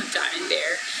room of Diamond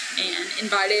Bear and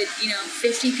invited,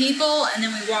 50 people. And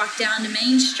then we walked down to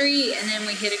Main Street and then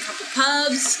we hit a couple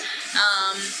pubs,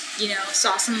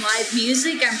 saw some live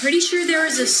music. I'm pretty sure there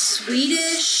was a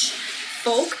Swedish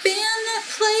folk band that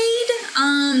played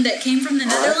that came from the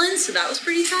Netherlands, so that was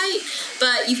pretty tight.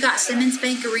 But you've got Simmons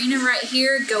Bank Arena right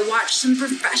here. Go watch some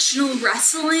professional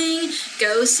wrestling,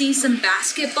 go see some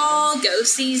basketball, go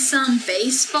see some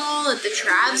baseball at the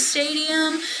Trav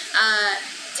Stadium,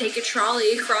 take a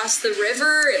trolley across the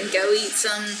river and go eat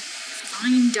some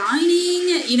fine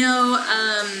dining.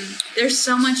 There's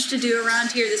so much to do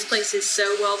around here. This place is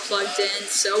so well plugged in,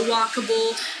 so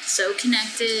walkable, so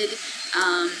connected.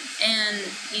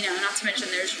 Not to mention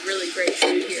there's really great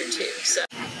food here too.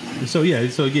 So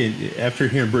again, after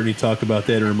hearing Brittany talk about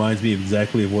that, it reminds me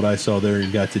exactly of what I saw there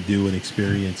and got to do and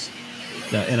experience.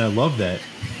 And I love that.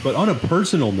 But on a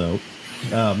personal note,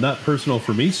 not personal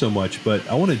for me so much, but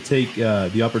I want to take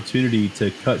the opportunity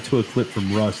to cut to a clip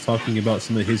from Russ talking about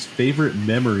some of his favorite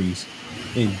memories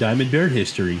in Diamond Bear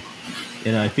history.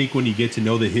 And I think when you get to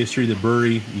know the history of the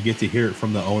brewery, you get to hear it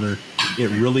from the owner. It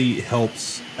really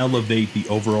helps elevate the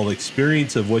overall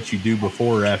experience of what you do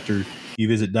before or after you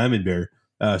visit Diamond Bear.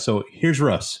 So here's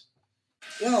Russ.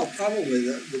 Well,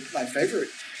 probably my favorite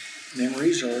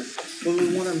memories are when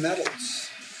we won our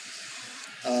medals.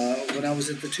 When I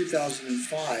was at the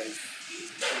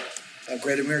 2005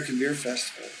 Great American Beer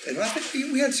Festival. And I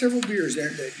think we had several beers there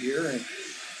that year. And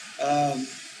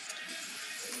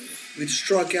we'd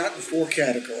struck out in 4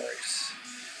 categories.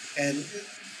 And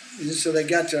so they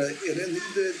got to,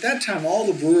 at that time, all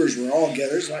the brewers were all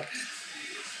together. There's like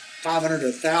 500 to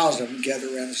 1,000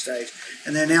 gathered around the stage.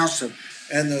 And they announced them.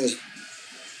 And the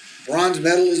bronze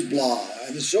medal is blah.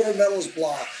 And the silver medal is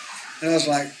blah. And I was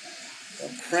like,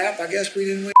 well, crap, I guess we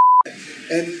didn't win.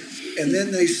 And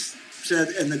then they said,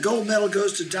 and the gold medal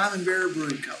goes to Diamond Bear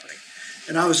Brewing Company.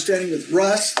 And I was standing with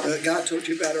Russ, the guy I told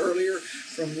you about earlier,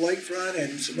 from Lakefront,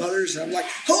 and some others. And I'm like,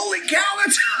 holy cow,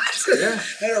 that's awesome. Yeah.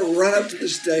 I had to run up to the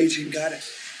stage and got it.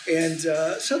 And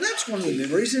so that's one of the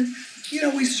memories. And,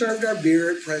 we served our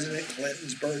beer at President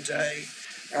Clinton's birthday,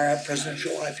 our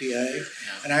presidential IPA.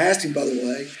 And I asked him, by the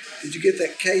way, did you get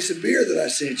that case of beer that I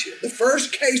sent you? The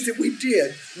first case that we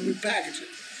did when we packaged it.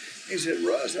 He said,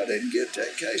 Russ, I didn't get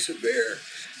that case of beer.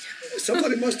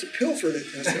 Somebody must have pilfered it.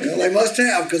 I said, well, they must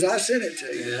have, because I sent it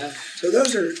to you. Yeah. So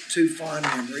those are 2 fond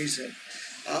memories. And,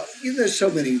 there's so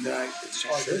many that it's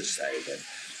hard to say. But,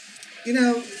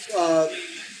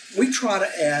 we try to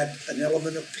add an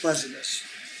element of pleasantness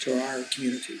to our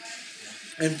community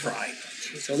and pride.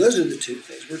 So those are the 2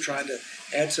 things. We're trying to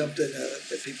add something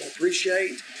that people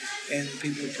appreciate and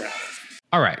people are proud of.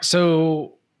 All right.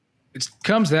 So it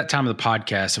comes that time of the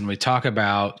podcast when we talk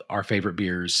about our favorite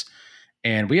beers.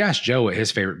 And we asked Joe what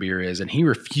his favorite beer is, and he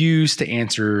refused to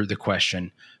answer the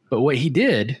question. But what he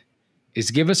did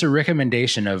is give us a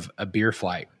recommendation of a beer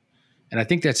flight. And I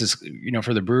think that's just,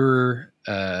 for the brewer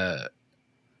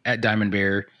at Diamond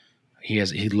Bear,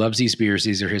 He loves these beers.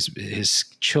 These are his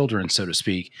children, so to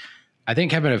speak. I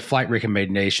think having a flight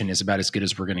recommendation is about as good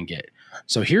as we're going to get.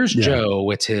 So here's Joe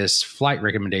with his flight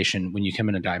recommendation when you come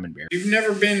into Diamond Bear. You've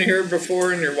never been here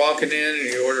before and you're walking in and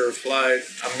you order a flight.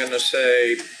 I'm going to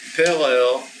say Pale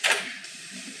Ale.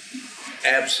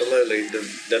 Absolutely.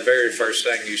 The very first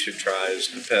thing you should try is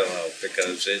the Pale Ale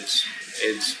because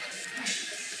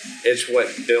it's what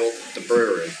built the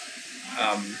brewery.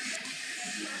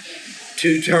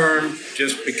 Two-term,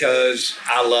 just because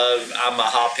I'm a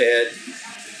hophead.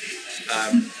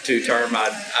 Two-term,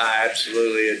 I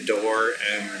absolutely adore,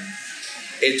 and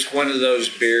it's one of those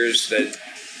beers that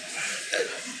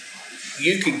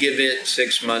you could give it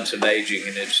 6 months of aging,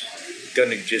 and it's going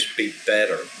to just be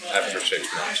better after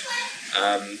 6 months.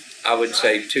 I would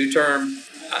say two-term.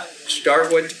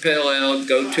 Start with the Pale Ale,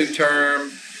 go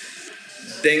two-term,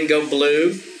 then go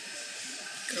blue.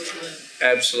 Go blue.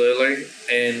 Absolutely,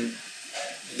 and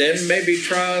then maybe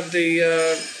try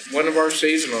the one of our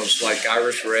seasonals like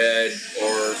Irish Red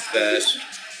or Fest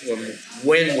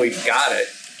when we've got it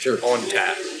on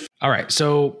tap. All right.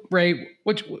 So Ray,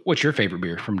 what's your favorite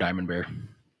beer from Diamond Bear?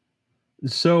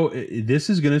 So this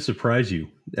is going to surprise you,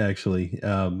 actually,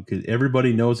 because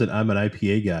everybody knows that I'm an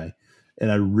IPA guy,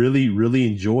 and I really, really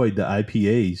enjoyed the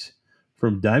IPAs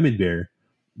from Diamond Bear.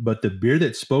 But the beer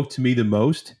that spoke to me the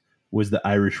most was the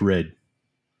Irish Red.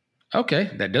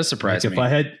 Okay, that does surprise me.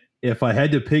 If I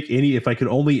had to pick any, if I could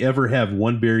only ever have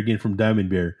one beer again from Diamond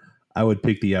Bear, I would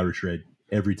pick the Irish Red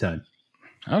every time.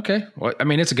 Okay, well, I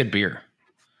mean, it's a good beer.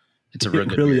 It's a real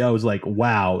good beer. I was like,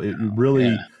 wow, it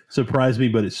really surprised me,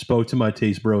 but it spoke to my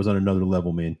taste buds on another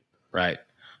level, man. Right.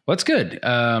 Well, it's good.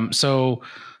 So,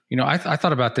 I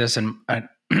thought about this, and I've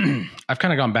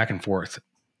kind of gone back and forth.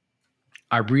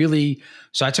 I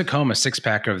took home a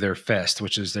 6-pack of their Fest,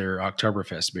 which is their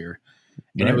Oktoberfest beer,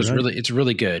 and it's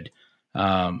really good.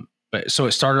 But so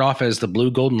it started off as the Blue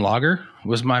Golden Lager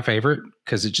was my favorite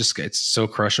because it's so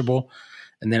crushable,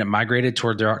 and then it migrated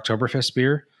toward their Oktoberfest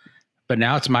beer. But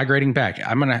now it's migrating back.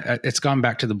 It's gone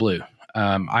back to the blue.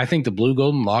 I think the Blue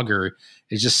Golden Lager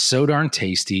is just so darn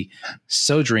tasty,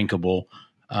 so drinkable,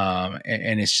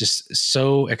 and it's just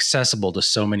so accessible to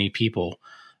so many people.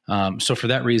 So for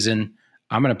that reason,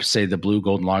 I'm going to say the Blue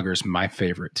Golden Lager is my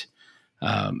favorite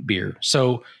beer.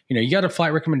 So, you got a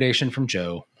flight recommendation from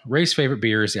Joe. Ray's favorite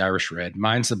beer is the Irish Red.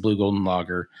 Mine's the Blue Golden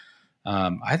Lager.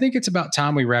 I think it's about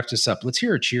time we wrap this up. Let's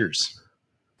hear a cheers.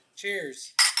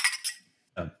 Cheers.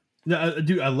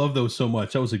 Dude, I love those so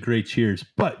much. That was a great cheers.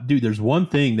 But, dude, there's one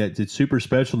thing that's super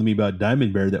special to me about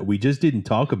Diamond Bear that we just didn't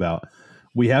talk about.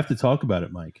 We have to talk about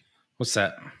it, Mike. What's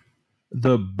that?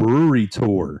 The brewery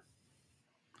tour.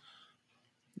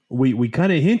 We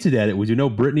kind of hinted at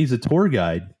it. Brittany's a tour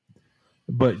guide.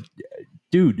 But,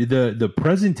 dude, the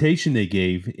presentation they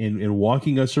gave in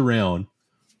walking us around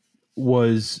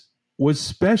was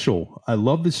special. I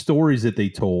love the stories that they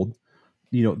told.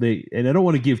 And I don't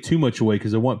want to give too much away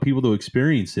because I want people to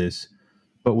experience this.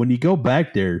 But when you go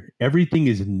back there, everything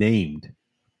is named.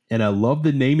 And I love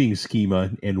the naming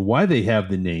schema and why they have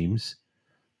the names.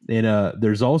 And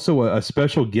there's also a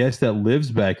special guest that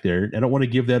lives back there. I don't want to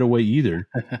give that away either.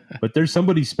 But there's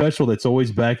somebody special that's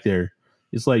always back there.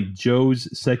 It's like Joe's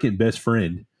second best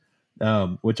friend,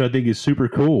 which I think is super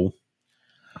cool.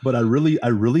 But I really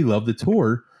love the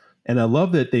tour. And I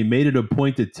love that they made it a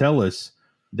point to tell us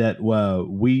that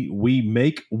we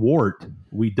make wort,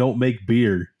 we don't make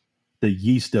beer. The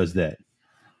yeast does that.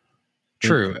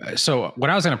 True. So what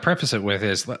I was going to preface it with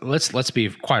is let's be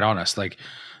quite honest. Like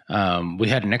we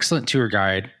had an excellent tour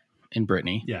guide in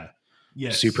Brittany. Yeah.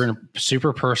 Yes.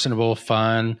 Super personable,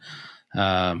 fun.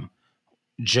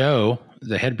 Joe,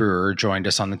 the head brewer, joined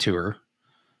us on the tour.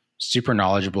 Super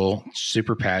knowledgeable,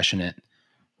 super passionate.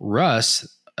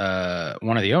 Russ,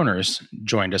 one of the owners,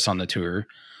 joined us on the tour.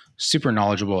 Super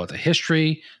knowledgeable at the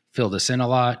history, filled us in a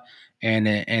lot. And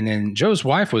then Joe's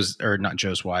wife not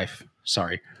Joe's wife,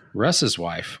 sorry, Russ's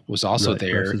wife was also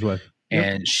there. Russ's wife. Yep.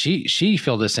 And she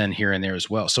filled us in here and there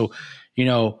as well. So,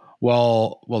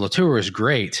 while the tour was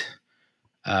great,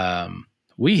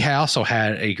 we also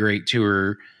had a great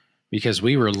tour because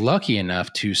we were lucky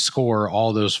enough to score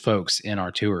all those folks in our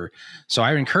tour. So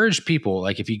I encourage people,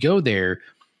 like if you go there,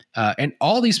 and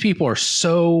all these people are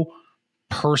so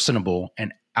personable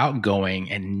and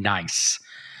outgoing and nice.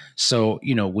 So,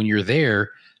 when you're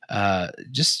there,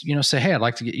 just, say, hey, I'd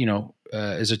like to get,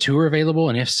 is a tour available?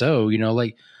 And if so,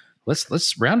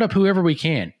 let's round up whoever we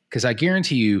can. Cause I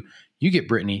guarantee you get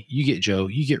Brittany, you get Joe,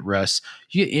 you get Russ,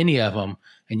 you get any of them,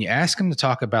 and you ask them to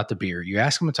talk about the beer. You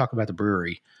ask them to talk about the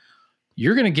brewery.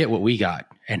 You're going to get what we got.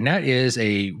 And that is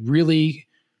a really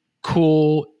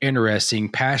cool, interesting,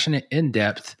 passionate,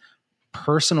 in-depth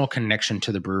personal connection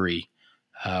to the brewery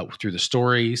through the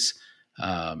stories,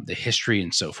 the history,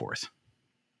 and so forth.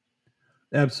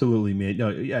 Absolutely, man. No,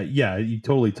 yeah, you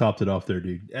totally topped it off there,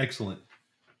 dude. Excellent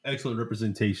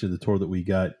representation of the tour that we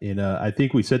got, and I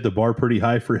think we set the bar pretty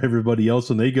high for everybody else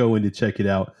when they go in to check it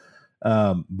out.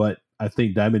 But I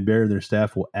think Diamond Bear and their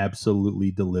staff will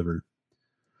absolutely deliver.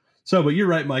 So, but you're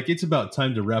right, Mike. It's about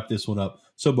time to wrap this one up.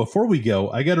 So before we go,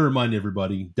 I got to remind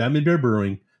everybody, Diamond Bear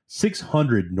Brewing,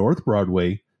 600 North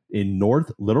Broadway in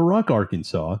North Little Rock,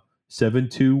 Arkansas,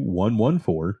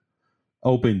 72114.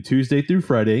 Open Tuesday through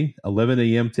Friday, 11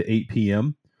 a.m. to 8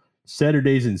 p.m.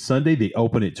 Saturdays and Sunday, they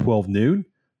open at 12 noon.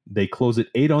 They close at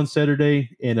 8 on Saturday,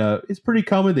 and it's pretty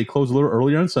common. They close a little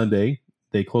earlier on Sunday.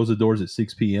 They close the doors at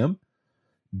 6 p.m.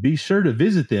 Be sure to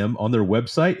visit them on their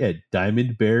website at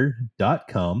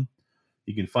diamondbear.com.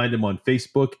 You can find them on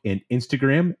Facebook and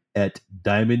Instagram at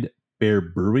Diamond Bear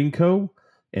Brewing Co.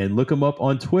 And look them up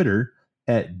on Twitter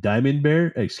at Diamond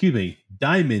 _Bear.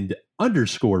 Diamond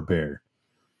 _Bear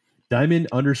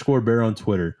on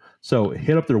Twitter. So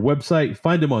hit up their website,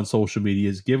 find them on social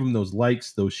medias, give them those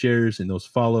likes, those shares, and those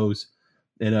follows,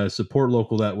 and support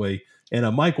local that way. And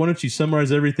Mike, why don't you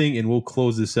summarize everything, and we'll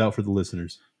close this out for the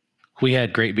listeners. We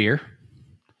had great beer.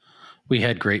 We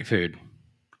had great food.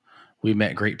 We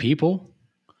met great people.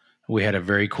 We had a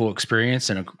very cool experience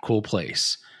in a cool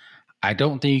place. I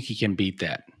don't think you can beat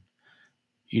that.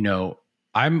 You know,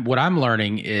 what I'm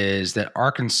learning is that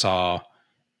Arkansas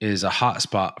is a hot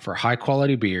spot for high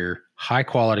quality beer, high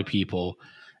quality people,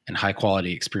 and high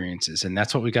quality experiences. And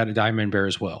that's what we got at Diamond Bear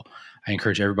as well. I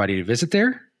encourage everybody to visit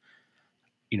there.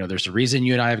 You know, there's a reason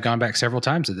you and I have gone back several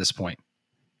times at this point,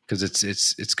 because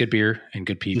it's good beer and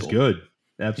good people. It's good.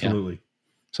 Absolutely. Yeah.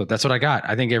 So that's what I got.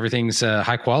 I think everything's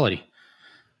high quality.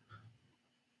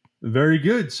 Very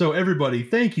good. So everybody,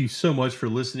 thank you so much for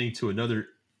listening to another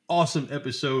awesome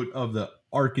episode of the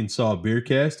Arkansas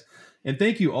Beercast. And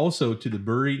thank you also to the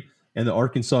brewery and the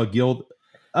Arkansas Guild.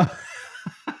 We're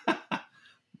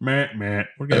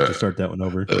going to have to start that one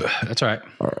over. That's all right.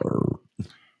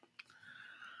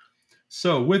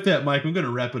 So with that, Mike, I'm going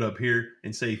to wrap it up here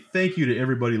and say thank you to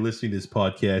everybody listening to this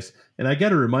podcast. And I got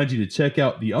to remind you to check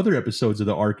out the other episodes of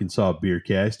the Arkansas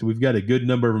Beercast. We've got a good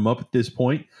number of them up at this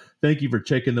point. Thank you for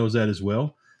checking those out as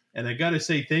well. And I got to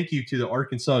say thank you to the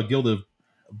Arkansas Guild of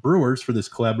Brewers for this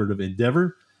collaborative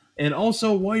endeavor. And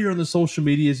also, while you're on the social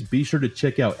medias, be sure to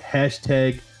check out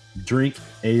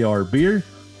 #DrinkARBeer.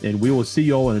 And we will see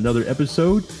you all in another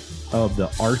episode of the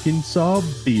Arkansas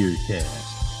Beercast.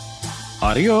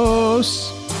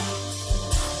 Adios.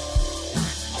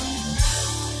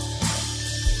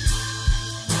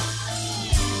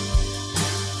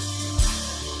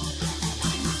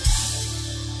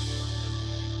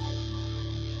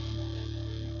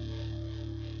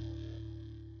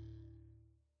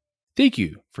 Thank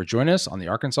you for joining us on the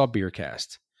Arkansas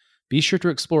Beercast. Be sure to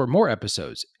explore more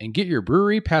episodes and get your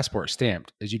brewery passport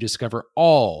stamped as you discover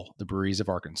all the breweries of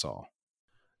Arkansas.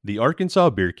 The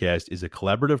Arkansas Beercast is a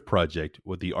collaborative project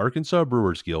with the Arkansas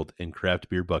Brewers Guild and Craft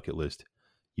Beer Bucket List.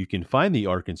 You can find the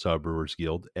Arkansas Brewers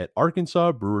Guild at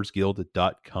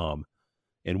arkansasbrewersguild.com,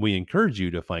 and we encourage you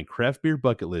to find Craft Beer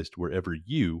Bucket List wherever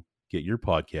you get your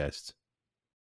podcasts.